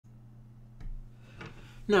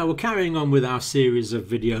Now we're carrying on with our series of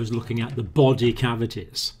videos looking at the body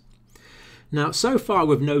cavities. Now so far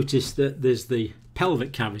we've noticed that there's the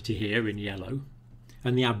pelvic cavity here in yellow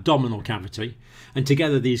and the abdominal cavity, and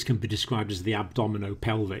together these can be described as the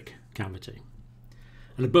abdominopelvic cavity.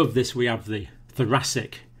 And above this we have the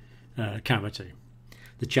thoracic cavity,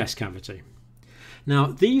 the chest cavity. Now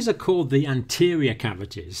these are called the anterior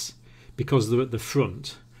cavities because they're at the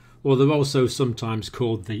front, or they're also sometimes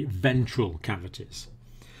called the ventral cavities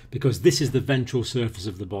because this is the ventral surface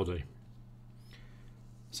of the body.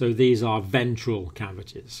 So these are ventral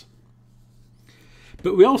cavities.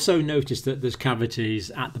 But we also notice that there's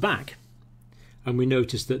cavities at the back, and we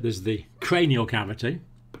notice that there's the cranial cavity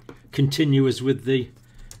continuous with the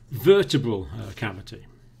vertebral cavity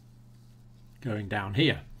going down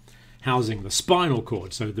here, housing the spinal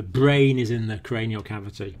cord. So the brain is in the cranial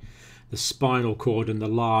cavity, the spinal cord and the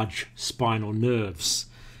large spinal nerves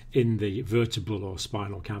in the vertebral or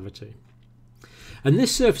spinal cavity. And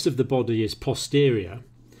this surface of the body is posterior,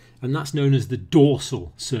 and that's known as the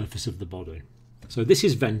dorsal surface of the body. So this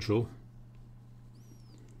is ventral,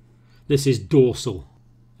 this is dorsal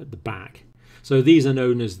at the back. So these are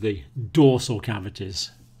known as the dorsal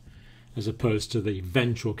cavities as opposed to the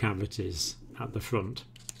ventral cavities at the front.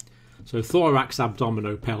 So thorax,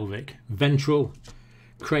 abdominopelvic, ventral,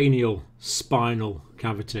 cranial, spinal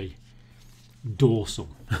cavity, dorsal.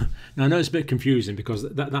 Now I know it's a bit confusing because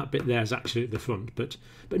that bit there is actually at the front, but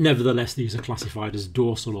nevertheless these are classified as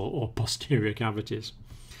dorsal or posterior cavities.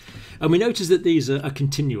 And we notice that these are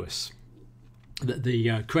continuous, that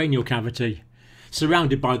the cranial cavity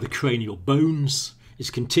surrounded by the cranial bones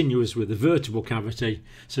is continuous with the vertebral cavity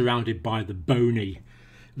surrounded by the bony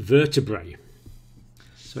vertebrae.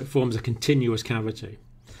 So it forms a continuous cavity.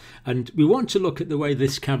 And we want to look at the way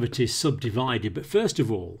this cavity is subdivided, but first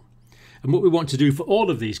of all, and what we want to do for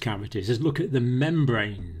all of these cavities is look at the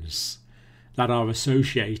membranes that are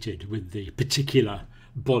associated with the particular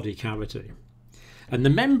body cavity. And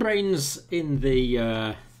the membranes in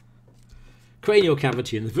the cranial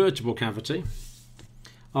cavity and the vertebral cavity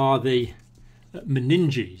are the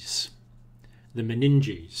meninges. The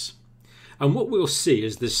meninges. And what we'll see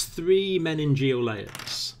is there's three meningeal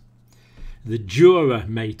layers: the dura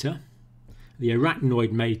mater, the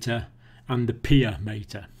arachnoid mater, and the pia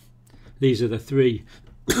mater. These are the three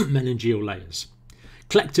meningeal layers.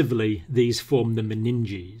 Collectively, these form the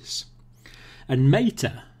meninges. And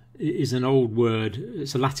mater is an old word,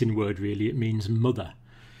 it's a Latin word really, it means mother.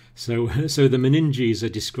 So the meninges are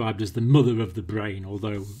described as the mother of the brain,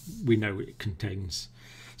 although we know it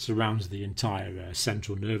surrounds the entire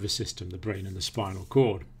central nervous system, the brain and the spinal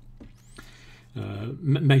cord.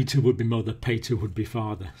 Mater would be mother, pater would be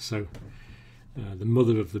father. So the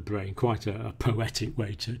mother of the brain, quite a poetic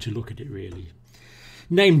way to look at it really.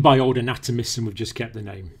 Named by old anatomists, and we've just kept the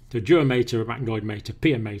name. So dura mater, arachnoid mater,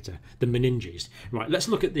 pia mater, the meninges. Right, let's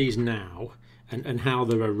look at these now and how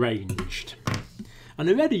they're arranged. And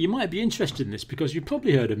already you might be interested in this because you've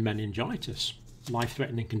probably heard of meningitis,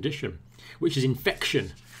 life-threatening condition, which is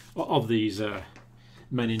infection of these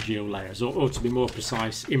meningeal layers, or to be more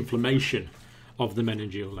precise, inflammation of the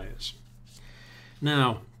meningeal layers.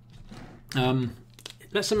 Now,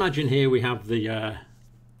 let's imagine here we have the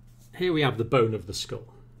bone of the skull.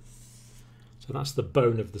 So that's the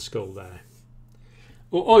bone of the skull there.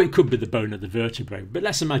 Or it could be the bone of the vertebrae, but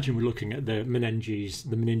let's imagine we're looking at the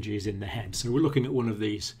meninges in the head. So we're looking at one of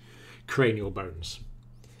these cranial bones.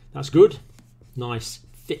 That's good. Nice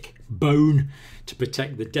thick bone to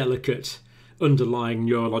protect the delicate underlying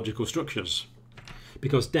neurological structures.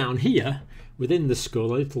 Because down here, within the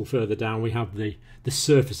skull, a little further down, we have the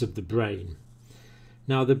surface of the brain.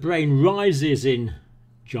 Now the brain rises in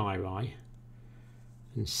gyri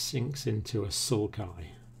and sinks into a sulci.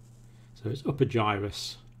 So it's upper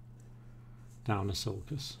gyrus, down a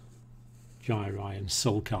sulcus, gyri and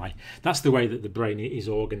sulci. That's the way that the brain is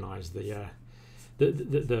organised,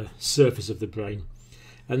 the surface of the brain.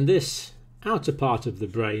 And this outer part of the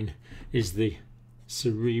brain is the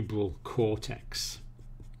cerebral cortex.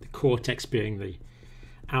 The cortex being the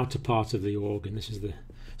outer part of the organ. This is the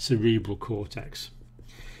cerebral cortex.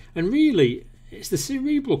 And really, it's the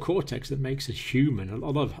cerebral cortex that makes us human. A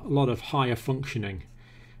lot of higher functioning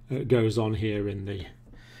goes on here in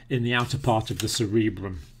the outer part of the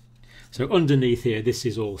cerebrum. So underneath here, this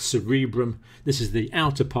is all cerebrum. This is the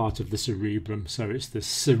outer part of the cerebrum. So it's the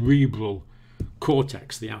cerebral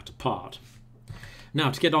cortex, the outer part.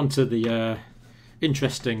 Now to get on to the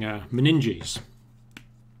interesting meninges.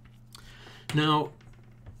 Now,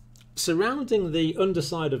 surrounding the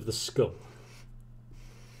underside of the skull,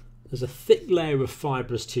 there's a thick layer of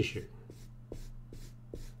fibrous tissue.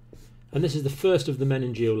 And this is the first of the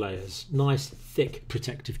meningeal layers. Nice, thick,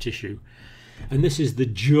 protective tissue. And this is the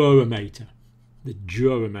dura mater. The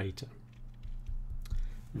dura mater.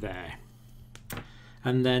 There.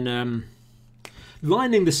 And then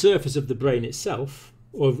lining the surface of the brain itself,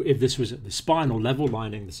 or if this was at the spinal level,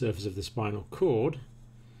 lining the surface of the spinal cord,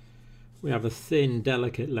 we have a thin,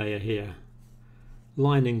 delicate layer here,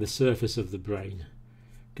 lining the surface of the brain,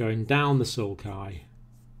 going down the sulci,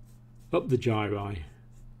 up the gyri,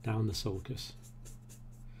 down the sulcus.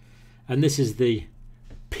 And this is the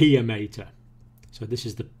pia mater. So this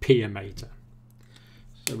is the pia mater.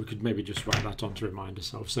 So we could maybe just write that on to remind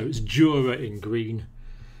ourselves. So it's dura in green,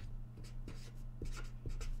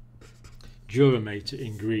 dura mater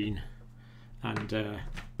in green, and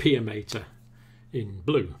pia mater in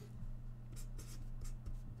blue.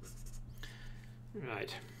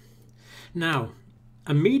 Right. Now,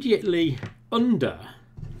 immediately under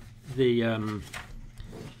the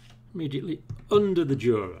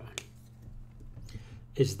dura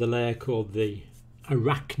is the layer called the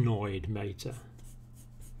arachnoid mater.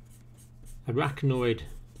 An arachnoid's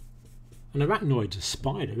a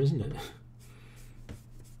spider, isn't it?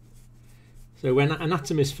 So when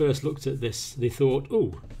anatomists first looked at this, they thought,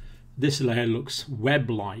 oh, this layer looks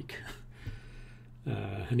web-like.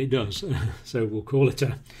 And it does. So we'll call it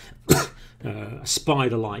a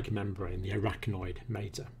spider-like membrane, the arachnoid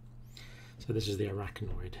mater. So this is the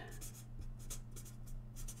arachnoid.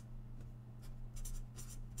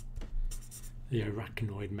 The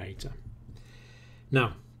arachnoid mater.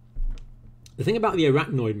 Now, the thing about the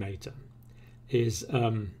arachnoid mater is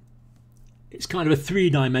it's kind of a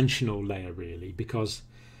three-dimensional layer, really, because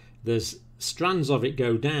there's strands of it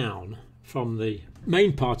go down from the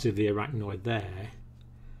main part of the arachnoid there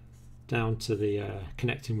down to the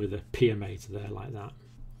connecting with the pia mater there, like that.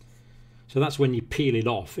 So that's when you peel it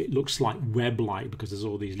off, it looks like web-like because there's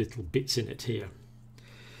all these little bits in it here.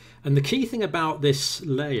 And the key thing about this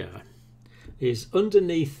layer is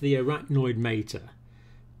underneath the arachnoid mater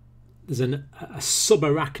there's a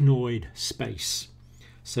subarachnoid space.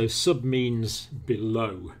 So sub means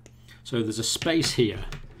below. So there's a space here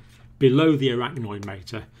below the arachnoid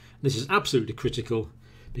mater. This is absolutely critical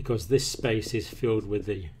because this space is filled with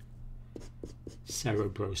the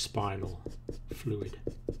cerebrospinal fluid,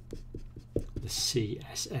 the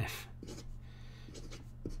CSF.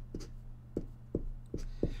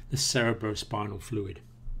 The cerebrospinal fluid.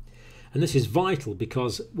 And this is vital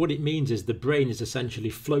because what it means is the brain is essentially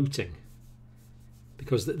floating.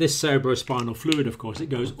 Because this cerebrospinal fluid, of course, it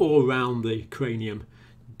goes all around the cranium,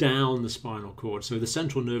 down the spinal cord. So the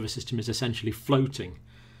central nervous system is essentially floating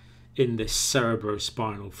in this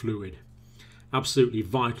cerebrospinal fluid. Absolutely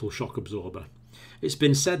vital shock absorber. It's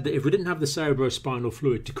been said that if we didn't have the cerebrospinal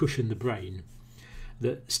fluid to cushion the brain,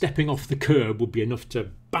 that stepping off the curb would be enough to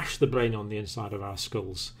bash the brain on the inside of our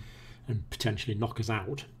skulls and potentially knock us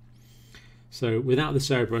out. So without the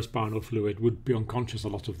cerebrospinal fluid, we'd be unconscious a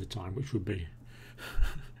lot of the time, which would be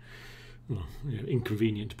well,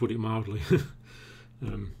 inconvenient, to put it mildly.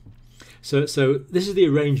 So this is the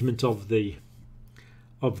arrangement of the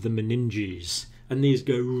meninges, and these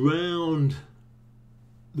go round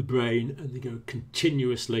the brain and they go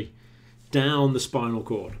continuously down the spinal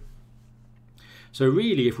cord. So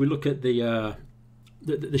really, if we look at the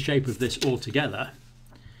shape of this altogether,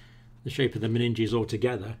 the shape of the meninges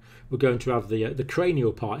altogether, we're going to have the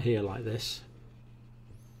cranial part here like this,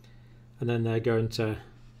 and then they're going to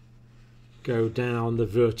go down the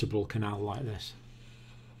vertebral canal like this.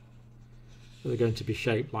 So they're going to be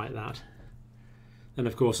shaped like that. And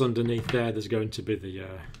of course underneath there's going to be the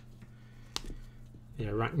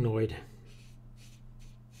arachnoid.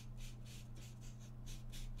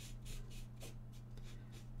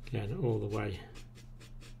 Again, all the way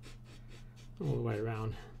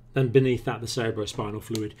around. Then beneath that, the cerebrospinal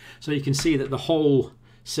fluid. So you can see that the whole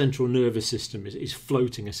central nervous system is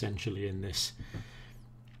floating essentially in this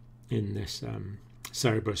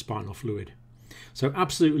cerebrospinal fluid. So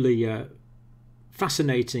absolutely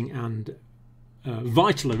fascinating and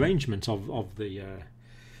vital arrangement of the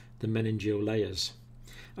meningeal layers.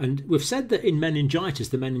 And we've said that in meningitis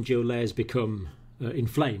the meningeal layers become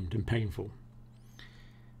inflamed and painful.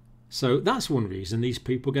 So that's one reason these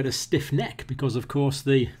people get a stiff neck, because of course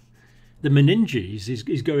the meninges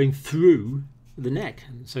is going through the neck,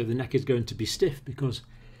 and so the neck is going to be stiff, because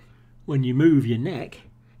when you move your neck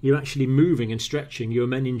you're actually moving and stretching your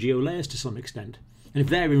meningeal layers to some extent, and if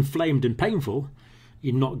they're inflamed and painful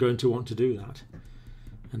you're not going to want to do that.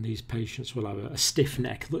 And these patients will have a stiff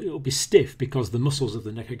neck. It'll be stiff because the muscles of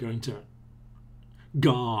the neck are going to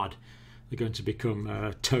guard. They're going to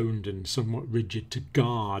become toned and somewhat rigid to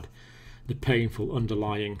guard the painful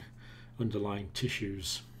underlying underlying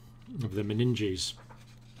tissues of the meninges.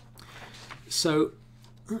 So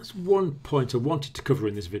that's one point I wanted to cover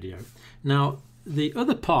in this video. Now the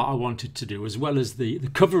other part I wanted to do, as well as the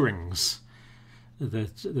coverings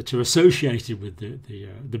that are associated with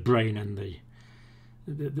the brain and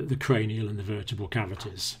the cranial and the vertebral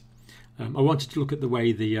cavities, I wanted to look at the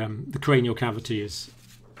way the cranial cavity is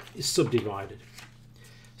subdivided.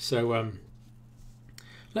 So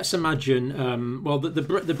let's imagine, well,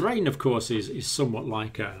 the brain, of course, is somewhat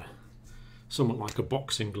like a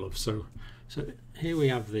boxing glove. So here we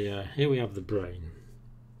have the brain,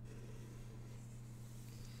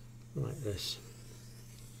 like this.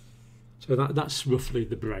 So that's roughly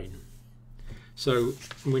the brain. So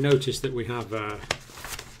we notice that we have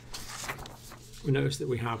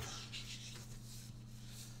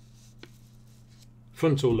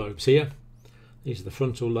frontal lobes here. These are the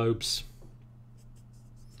frontal lobes.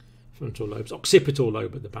 Frontal lobes, occipital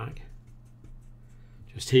lobe at the back,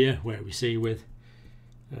 just here, where we see with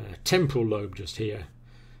temporal lobe just here,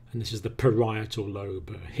 and this is the parietal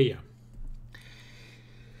lobe here.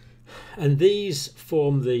 And these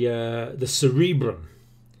form the cerebrum.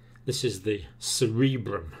 This is the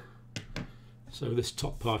cerebrum. So this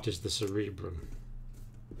top part is the cerebrum.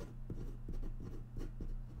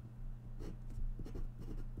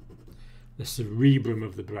 The cerebrum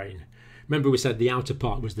of the brain. Remember we said the outer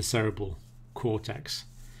part was the cerebral cortex.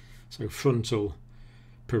 So frontal,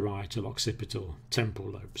 parietal, occipital,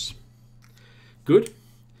 temporal lobes. Good.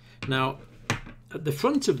 Now at the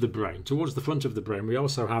front of the brain, towards the front of the brain, we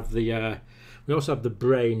also have the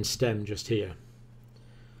brain stem just here.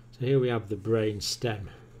 So here we have the brain stem,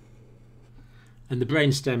 and the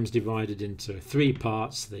brain stem is divided into three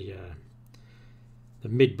parts: the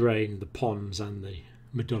midbrain, the pons, and the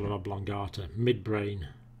medulla oblongata. Midbrain,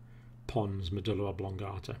 pons, medulla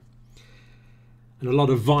oblongata. And a lot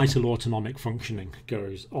of vital autonomic functioning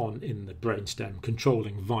goes on in the brain stem,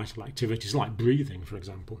 controlling vital activities like breathing, for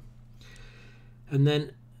example. And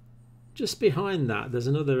then just behind that there's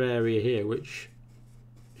another area here which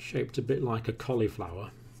is shaped a bit like a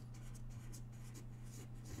cauliflower,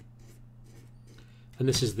 and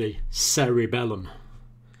this is the cerebellum.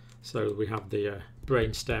 So we have the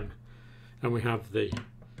brain stem and we have the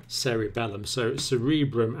cerebellum, so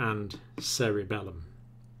cerebrum and cerebellum.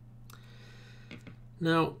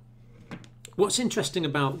 Now what's interesting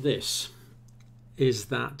about this is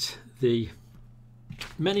that the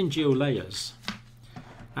meningeal layers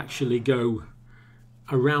actually go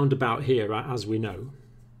around about here, as we know.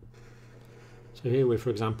 So here for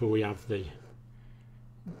example we have the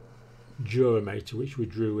duramater, which we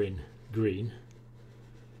drew in green,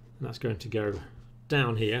 and that's going to go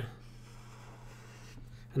down here,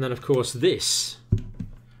 and then of course this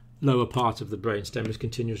lower part of the brain stem is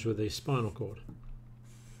continuous with the spinal cord.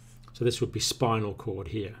 So this would be spinal cord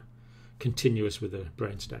here, continuous with the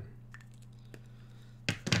brain stem.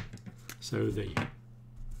 So the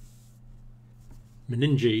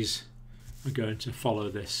meninges are going to follow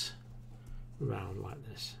this around like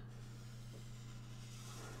this.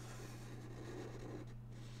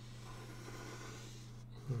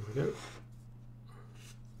 There we go.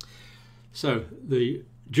 So the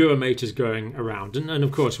duramater is going around, and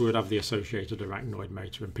of course we would have the associated arachnoid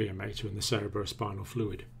mater and pia mater and the cerebrospinal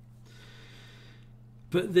fluid.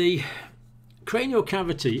 But the cranial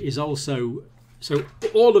cavity is also, so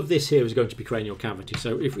all of this here is going to be cranial cavity.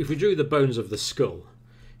 So if we drew the bones of the skull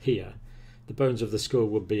here, the bones of the skull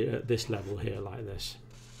would be at this level here, like this.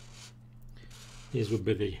 These would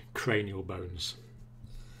be the cranial bones.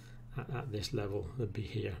 At this level, they'd be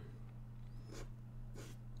here,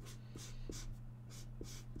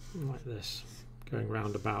 like this, going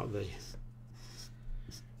round about the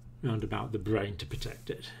brain to protect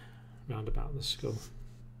it, round about the skull.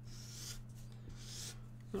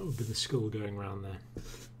 That would be the skull going round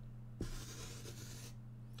there.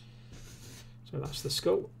 So that's the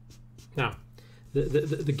skull. Now,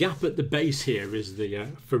 the gap at the base here is the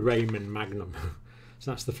foramen magnum.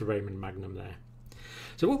 So that's the foramen magnum there.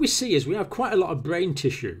 So what we see is we have quite a lot of brain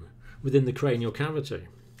tissue within the cranial cavity.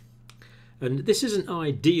 And this isn't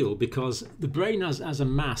ideal because the brain has a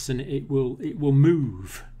mass and it will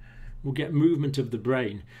move. We'll get movement of the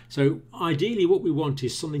brain. So ideally what we want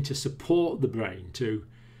is something to support the brain, to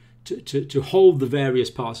hold the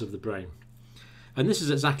various parts of the brain. And this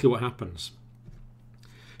is exactly what happens,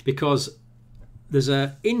 because there's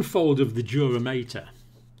an infold of the duramater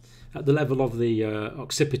at the level of the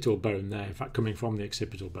occipital bone there, in fact coming from the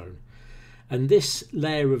occipital bone. And this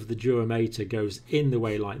layer of the duramater goes in the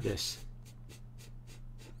way like this.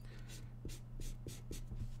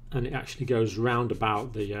 And it actually goes round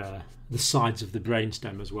about the sides of the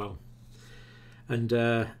brainstem as well. And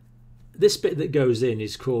this bit that goes in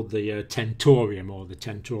is called the tentorium, or the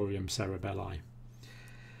tentorium cerebelli.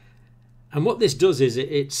 And what this does is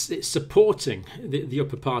it's supporting the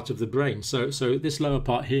upper part of the brain. So this lower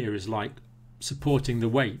part here is like supporting the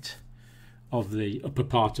weight of the upper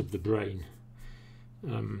part of the brain.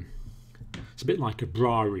 It's a bit like a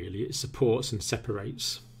bra, really. It supports and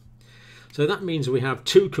separates. So that means we have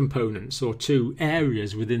two components, or two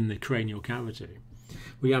areas within the cranial cavity.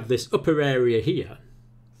 We have this upper area here,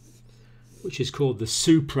 which is called the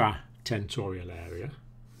supratentorial area,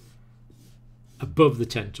 above the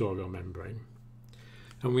tentorial membrane.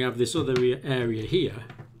 And we have this other area here,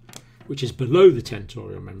 which is below the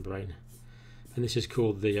tentorial membrane, and this is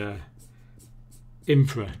called the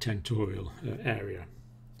infratentorial area.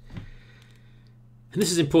 And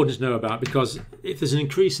this is important to know about, because if there's an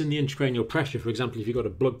increase in the intracranial pressure, for example, if you've got a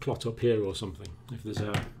blood clot up here or something, if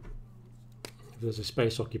there's a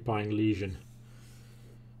space-occupying lesion,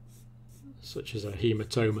 such as a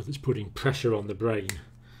hematoma that's putting pressure on the brain,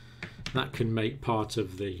 that can make part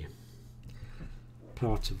of the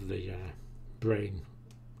brain,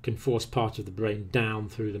 can force part of the brain down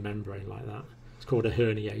through the membrane like that. It's called a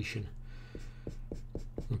herniation.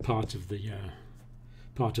 And part of the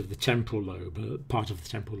temporal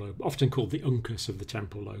lobe, often called the uncus of the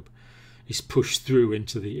temporal lobe, is pushed through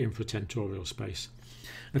into the infratentorial space.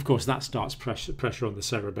 And of course, that starts pressure on the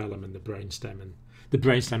cerebellum and the brainstem, and the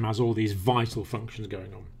brainstem has all these vital functions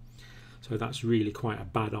going on. So that's really quite a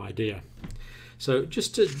bad idea. So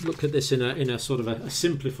just to look at this in a sort of a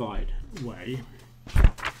simplified way,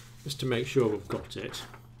 just to make sure we've got it.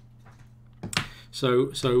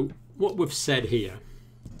 So what we've said here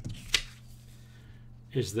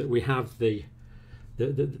is that we have the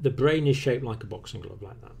brain is shaped like a boxing glove,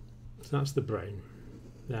 like that. So that's the brain,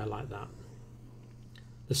 there, like that.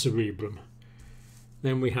 The cerebrum.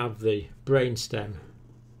 Then we have the brainstem,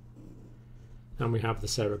 and we have the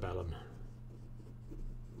cerebellum,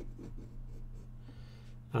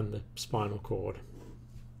 and the spinal cord.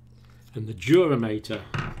 And the dura mater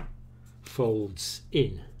folds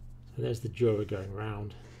in. So there's the dura going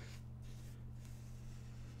round.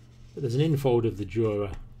 But there's an infold of the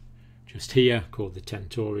dura just here called the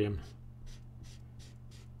tentorium,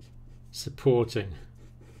 supporting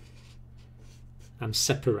and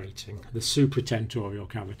separating the supratentorial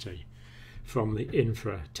cavity from the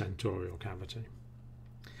infratentorial cavity.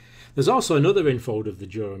 There's also another infold of the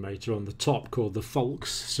dura mater on the top called the falx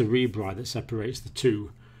cerebri that separates the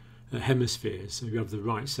two hemispheres. So you have the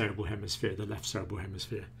right cerebral hemisphere, the left cerebral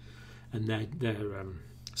hemisphere, and they're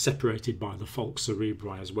separated by the falx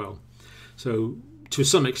cerebri as well. So to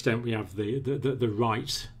some extent we have the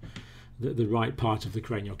right part of the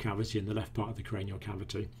cranial cavity and the left part of the cranial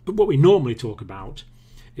cavity. But what we normally talk about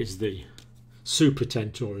is the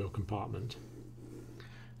supratentorial compartment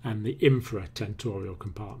and the infratentorial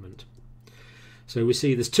compartment. So we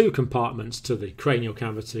see there's two compartments to the cranial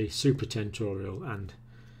cavity, supratentorial and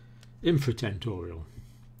infratentorial.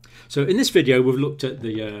 So in this video we've looked at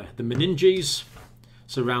the meninges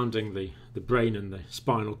surrounding the brain and the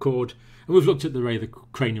spinal cord, and we've looked at the way the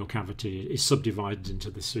cranial cavity is subdivided into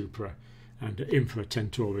the supra and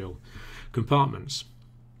infratentorial compartments.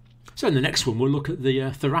 So in the next one we'll look at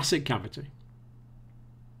the thoracic cavity.